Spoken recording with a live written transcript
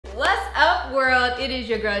up, world? It is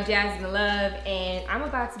your girl Jasmine Love, and I'm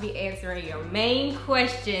about to be answering your main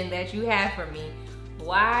question that you have for me.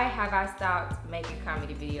 Why have I stopped making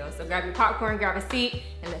comedy videos? So grab your popcorn, grab a seat,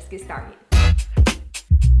 and let's get started.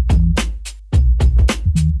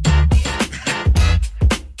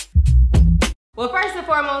 Well, first and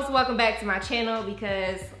foremost, welcome back to my channel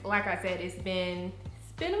because, like I said, it's been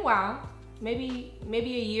a while. Maybe a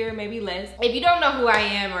year, maybe less. If you don't know who I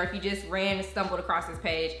am, or if you just stumbled across this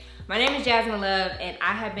page, my name is Jasmine Love, and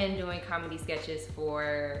I have been doing comedy sketches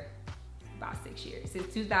for about 6 years,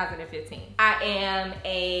 since 2015. I am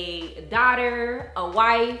a daughter, a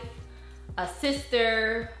wife, a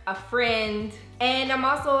sister, a friend, and I'm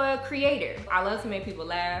also a creator. I love to make people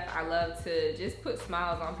laugh. I love to just put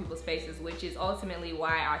smiles on people's faces, which is ultimately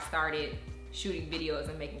why I started shooting videos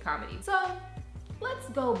and making comedy. So let's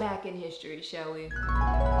go back in history, shall we?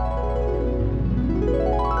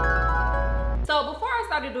 So before I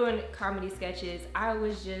started doing comedy sketches, I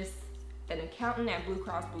was just an accountant at Blue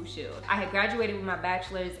Cross Blue Shield. I had graduated with my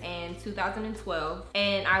bachelor's in 2012,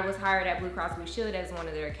 and I was hired at Blue Cross Blue Shield as one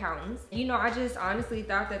of their accountants. You know, I just honestly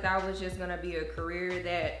thought that that was just gonna be a career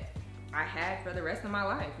that I had for the rest of my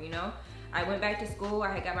life, you know? I went back to school.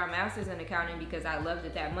 I had got my master's in accounting because I loved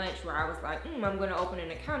it that much, where I was like, I'm gonna open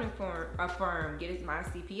an accounting firm, get my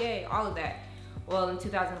CPA, all of that. Well, in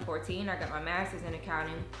 2014, I got my master's in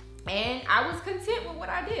accounting, and I was content with what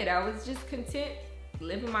I did. I was just content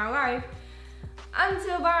living my life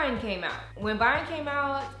until Vine came out. When Vine came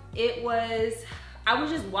out, I was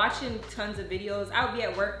just watching tons of videos. I would be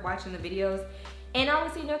at work watching the videos, and I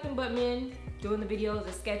would see nothing but men doing the videos,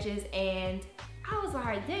 the sketches, and I was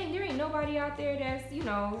like, dang, there ain't nobody out there that's, you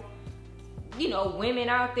know, women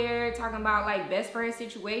out there talking about like best friend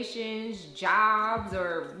situations, jobs,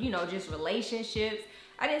 or, you know, just relationships.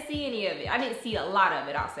 I didn't see any of it. I didn't see a lot of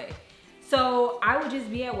it, I'll say. So I would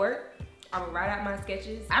just be at work. I would write out my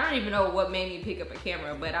sketches. I don't even know what made me pick up a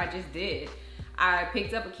camera, but I just did. I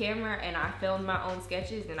picked up a camera and I filmed my own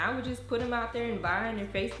sketches, and I would just put them out there in Vine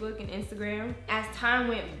and Facebook and Instagram. As time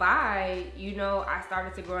went by, you know, I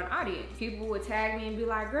started to grow an audience. People would tag me and be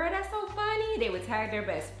like, girl, that's so funny. They would tag their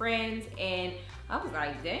best friends, and I was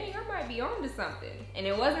like, dang, I might be on to something. And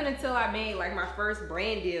it wasn't until I made like my first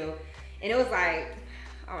brand deal, and it was like,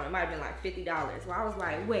 I don't know, it might have been like $50. Well, I was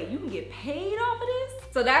like, wait, you can get paid off of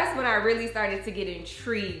this? So that's when I really started to get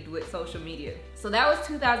intrigued with social media. So that was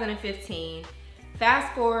 2015.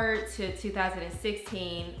 Fast forward to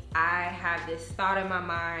 2016, I have this thought in my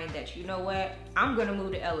mind that, you know what, I'm gonna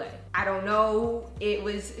move to LA. I don't know, it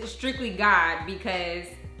was strictly God, because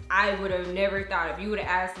I would have never thought, if you would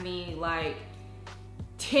have asked me like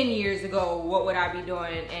 10 years ago, what would I be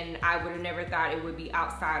doing? And I would have never thought it would be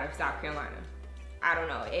outside of South Carolina. I don't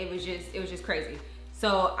know, it was just crazy.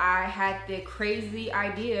 So I had the crazy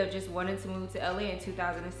idea of just wanting to move to LA in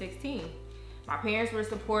 2016. My parents were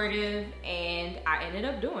supportive, and I ended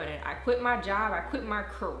up doing it. I quit my job, I quit my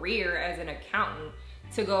career as an accountant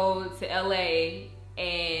to go to LA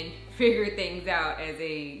and figure things out as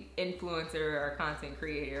a influencer or content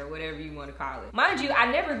creator, or whatever you want to call it. Mind you, I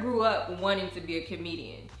never grew up wanting to be a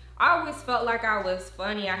comedian. I always felt like I was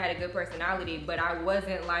funny, I had a good personality, but I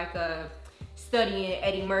wasn't like studying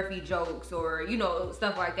Eddie Murphy jokes or, you know,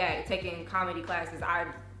 stuff like that, taking comedy classes. I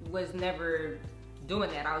was never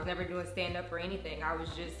doing that. I was never doing stand-up or anything.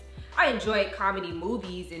 I enjoyed comedy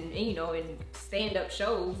movies and you know, and stand-up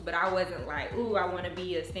shows, but I wasn't like, ooh, I want to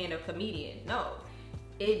be a stand-up comedian. No,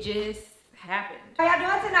 it just happened. How y'all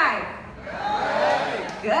doing tonight?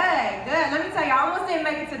 Good, good. Let me tell you, I almost didn't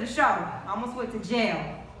make it to the show. I almost went to jail.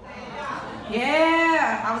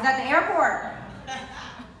 Yeah, I was at the airport.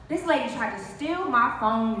 This lady tried to steal my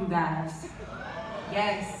phone, you guys.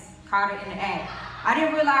 Yes, caught it in the act. I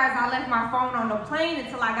didn't realize I left my phone on the plane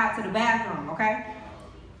until I got to the bathroom, okay?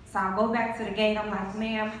 So I go back to the gate, I'm like,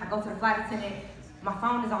 ma'am, I go to the flight attendant, my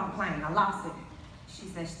phone is on the plane, I lost it. She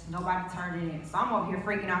says, nobody turned it in. So I'm over here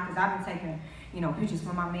freaking out because I've been taking, you know, pictures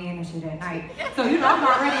for my man and shit at night. So, you know, I'm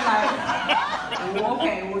already like, well,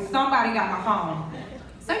 okay, well, somebody got my phone.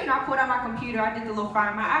 So, you know, I put out my computer, I did the little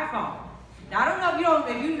Find My iPhone. Now, I don't know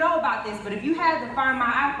if you know about this, but if you have the Find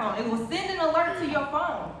My iPhone, it will send an alert to your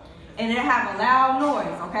phone, and it'll have a loud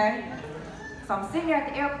noise, okay? So I'm sitting there at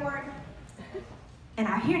the airport, and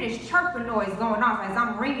I hear this chirping noise going off as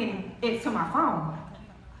I'm ringing it to my phone.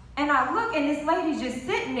 And I look, and this lady's just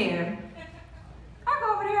sitting there. I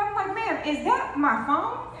go over there, I'm like, ma'am, is that my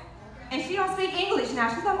phone? And she don't speak English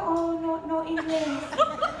now. She's like, oh, no English.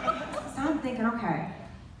 So I'm thinking, okay,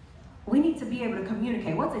 we need to be able to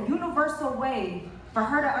communicate. What's a universal way for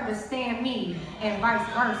her to understand me and vice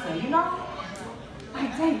versa, you know?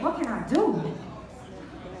 Like, dang, what can I do?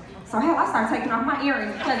 So hell, I started taking off my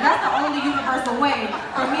earrings because that's the only universal way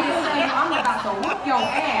for me to tell you I'm about to whoop your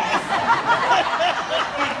ass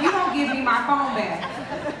if you don't give me my phone back.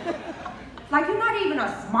 Like, you're not even a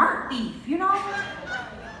smart thief, you know?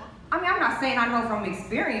 I mean, I'm not saying I know from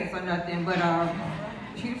experience or nothing, but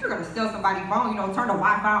if you're gonna steal somebody's phone, you know, turn the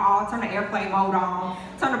Wi-Fi off, turn the airplane mode on,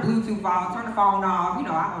 turn the Bluetooth off, turn the phone off, you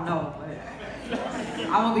know, I don't know, but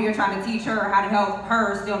I won't be here trying to teach her how to help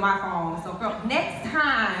her steal my phone. So girl, next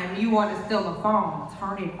time you want to steal a phone,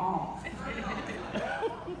 turn it off.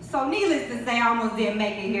 So needless to say, I almost didn't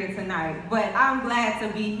make it here tonight, but I'm glad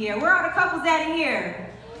to be here. Where are the couples at in here?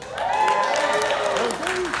 All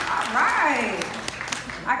right.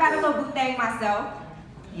 I got a little boo thing myself.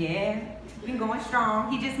 Yeah, been going strong.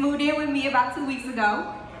 He just moved in with me about 2 weeks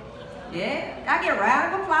ago. Yeah, I get a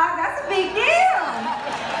round of applause. That's a big deal.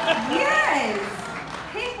 Yes,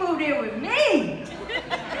 he moved in with me.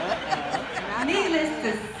 Needless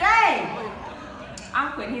to say,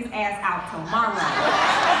 I'm putting his ass out tomorrow.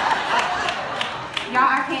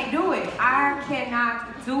 Y'all, I can't do it. I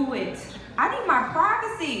cannot do it. I need my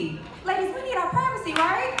privacy. Ladies, we need our privacy,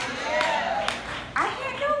 right? I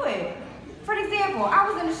can't do it. For example, I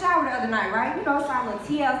was in the shower the other night, right? You know, it's our little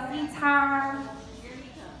TLC time.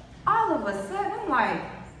 All of a sudden, I'm like,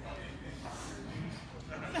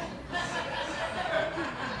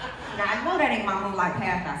 now I know that ain't my moonlight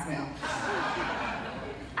path I smell.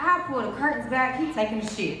 I pull the curtains back, he taking the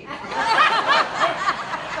shit. I'm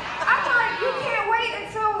like, you can't wait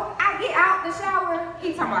until I get out the shower.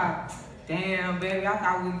 He talking about, damn, baby, I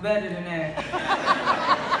thought we was better than that.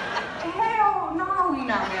 Hell no, we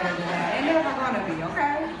not better than that. And never gonna be,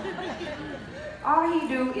 okay? All he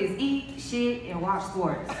do is eat, shit, and watch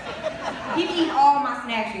sports. He eat all my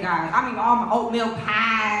snacks, you guys. I mean, all my oatmeal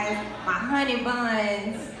pies, my honey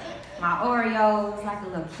buns, my Oreos, like a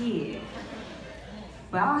little kid.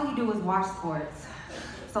 But all he do is watch sports.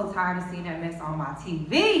 So tired of seeing that mess on my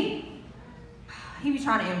TV. He be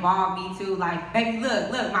trying to involve me too, like, baby,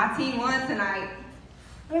 look, my team won tonight.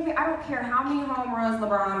 Baby, I don't care how many home runs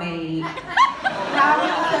LeBron made, how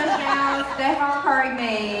many touchdowns Stephen Curry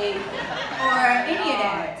made, or any of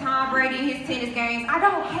that. Tom Brady, his tennis games, I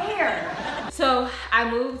don't care. So I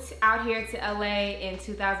moved out here to LA in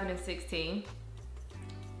 2016.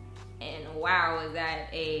 And wow, was that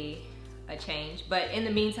a change. But in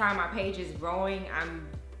the meantime, my page is growing.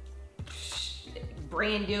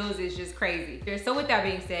 Brand deals is just crazy. So with that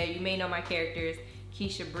being said, you may know my characters,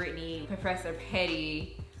 Keisha, Brittany, Professor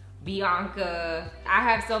Petty, Bianca. I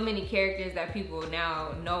have so many characters that people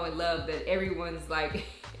now know and love that everyone's like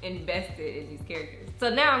invested in these characters. So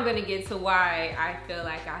now I'm gonna get to why I feel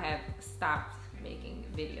like I have stopped making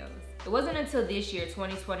videos. It wasn't until this year,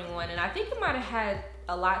 2021, and I think it might have had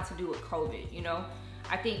a lot to do with COVID, you know?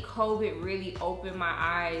 I think COVID really opened my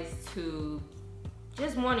eyes to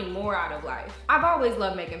just wanting more out of life. I've always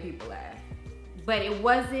loved making people laugh, but it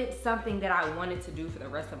wasn't something that I wanted to do for the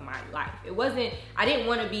rest of my life. I didn't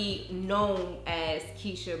want to be known as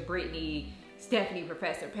Keisha, Brittany, Stephanie,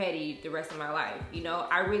 Professor Petty the rest of my life. You know,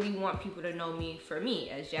 I really want people to know me for me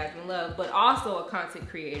as Jasmine Love, but also a content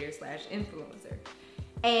creator / influencer.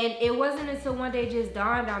 And it wasn't until one day it just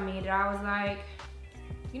dawned on me that I was like,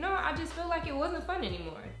 you know, I just feel like it wasn't fun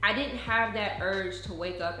anymore. I didn't have that urge to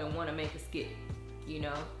wake up and want to make a skit, you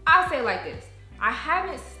know? I'll say it like this. I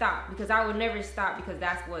haven't stopped because I would never stop because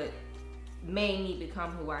that's what made me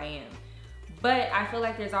become who I am. But I feel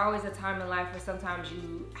like there's always a time in life where sometimes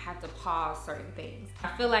you have to pause certain things.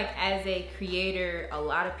 I feel like as a creator, a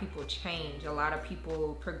lot of people change, a lot of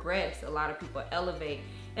people progress, a lot of people elevate,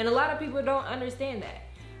 and a lot of people don't understand that.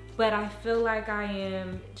 But I feel like I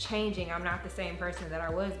am changing. I'm not the same person that I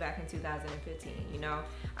was back in 2015, you know?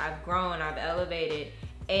 I've grown, I've elevated,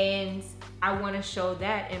 and I wanna show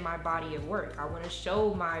that in my body of work. I wanna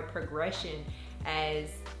show my progression as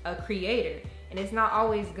a creator. And it's not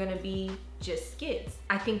always gonna be just skits.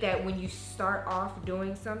 I think that when you start off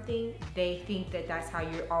doing something, they think that that's how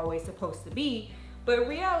you're always supposed to be. But in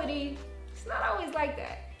reality, it's not always like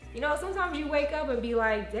that. You know, sometimes you wake up and be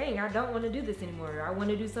like, dang, I don't want to do this anymore. I want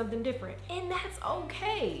to do something different. And that's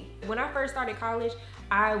okay. When I first started college,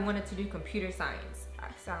 I wanted to do computer science. I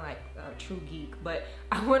sound like a true geek, but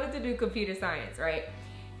I wanted to do computer science, right?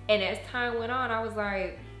 And as time went on, I was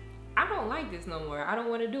like, I don't like this no more. I don't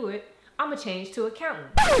want to do it. I'm gonna change to accountant.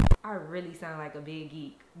 I really sound like a big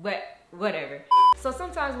geek, but whatever. So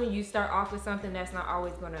sometimes when you start off with something, that's not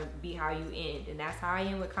always gonna be how you end. And that's how I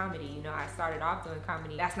am with comedy. You know, I started off doing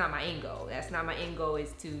comedy. That's not my end goal. That's not my end goal,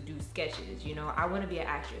 is to do sketches. You know, I wanna be an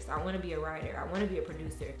actress. I wanna be a writer. I wanna be a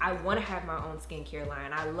producer. I wanna have my own skincare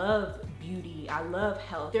line. I love beauty. I love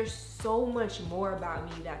health. There's so much more about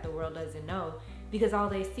me that the world doesn't know, because all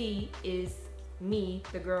they see is me,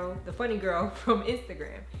 the girl, the funny girl from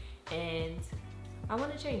Instagram. And I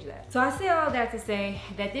want to change that. So I say all that to say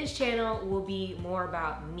that this channel will be more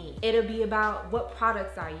about me. It'll be about what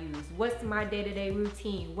products I use, what's my day-to-day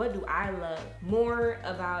routine, what do I love, more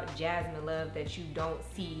about Jasmine love that you don't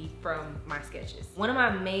see from my sketches. One of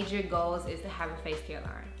my major goals is to have a face care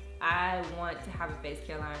line. I want to have a face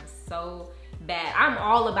care line so bad. I'm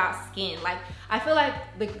all about skin. Like, I feel like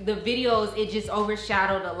the videos, it just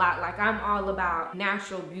overshadowed a lot. Like, I'm all about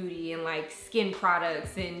natural beauty and like skin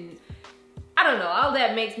products, and I don't know, all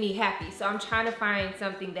that makes me happy. So I'm trying to find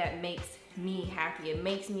something that makes me happy. It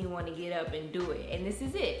makes me want to get up and do it. And this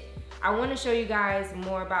is it. I want to show you guys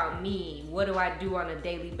more about me. What do I do on a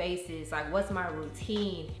daily basis? Like, what's my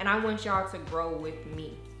routine? And I want y'all to grow with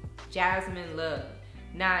me. Jasmine Love,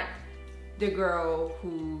 not the girl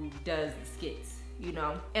who does the skits, you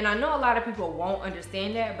know? And I know a lot of people won't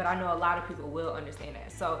understand that, but I know a lot of people will understand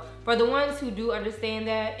that. So for the ones who do understand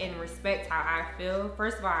that and respect how I feel,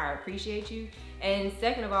 first of all, I appreciate you. And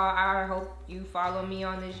second of all, I hope you follow me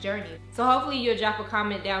on this journey. So hopefully you'll drop a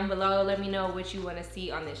comment down below. Let me know what you want to see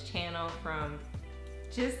on this channel, from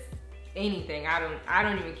just anything. I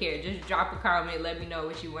don't even care. Just drop a comment. Let me know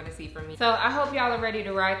what you want to see from me. So I hope y'all are ready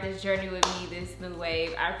to ride this journey with me, this new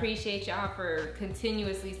wave. I appreciate y'all for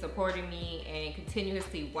continuously supporting me and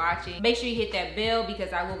continuously watching. Make sure you hit that bell,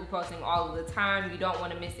 because I will be posting all of the time. You don't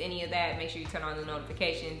want to miss any of that. Make sure you turn on the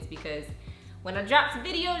notifications, because when I drop some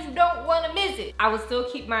videos, you don't want to miss it. I will still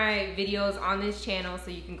keep my videos on this channel,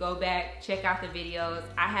 so you can go back, check out the videos.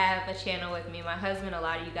 I have a channel with me and my husband. A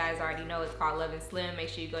lot of you guys already know it's called Love and Slim. Make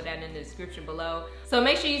sure you go down in the description below. So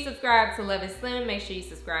make sure you subscribe to Love and Slim. Make sure you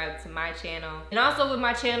subscribe to my channel. And also with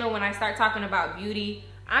my channel, when I start talking about beauty,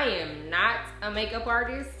 I am not a makeup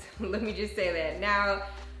artist. Let me just say that. Now,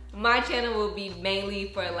 my channel will be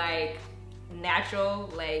mainly for like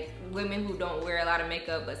natural, like women who don't wear a lot of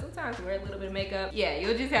makeup but sometimes wear a little bit of makeup. Yeah,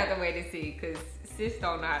 you'll just have to wait and see, because sis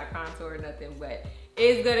don't know how to contour or nothing, but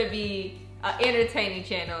it's gonna be an entertaining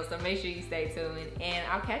channel, so make sure you stay tuned, and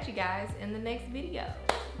I'll catch you guys in the next video.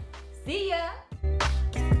 See ya.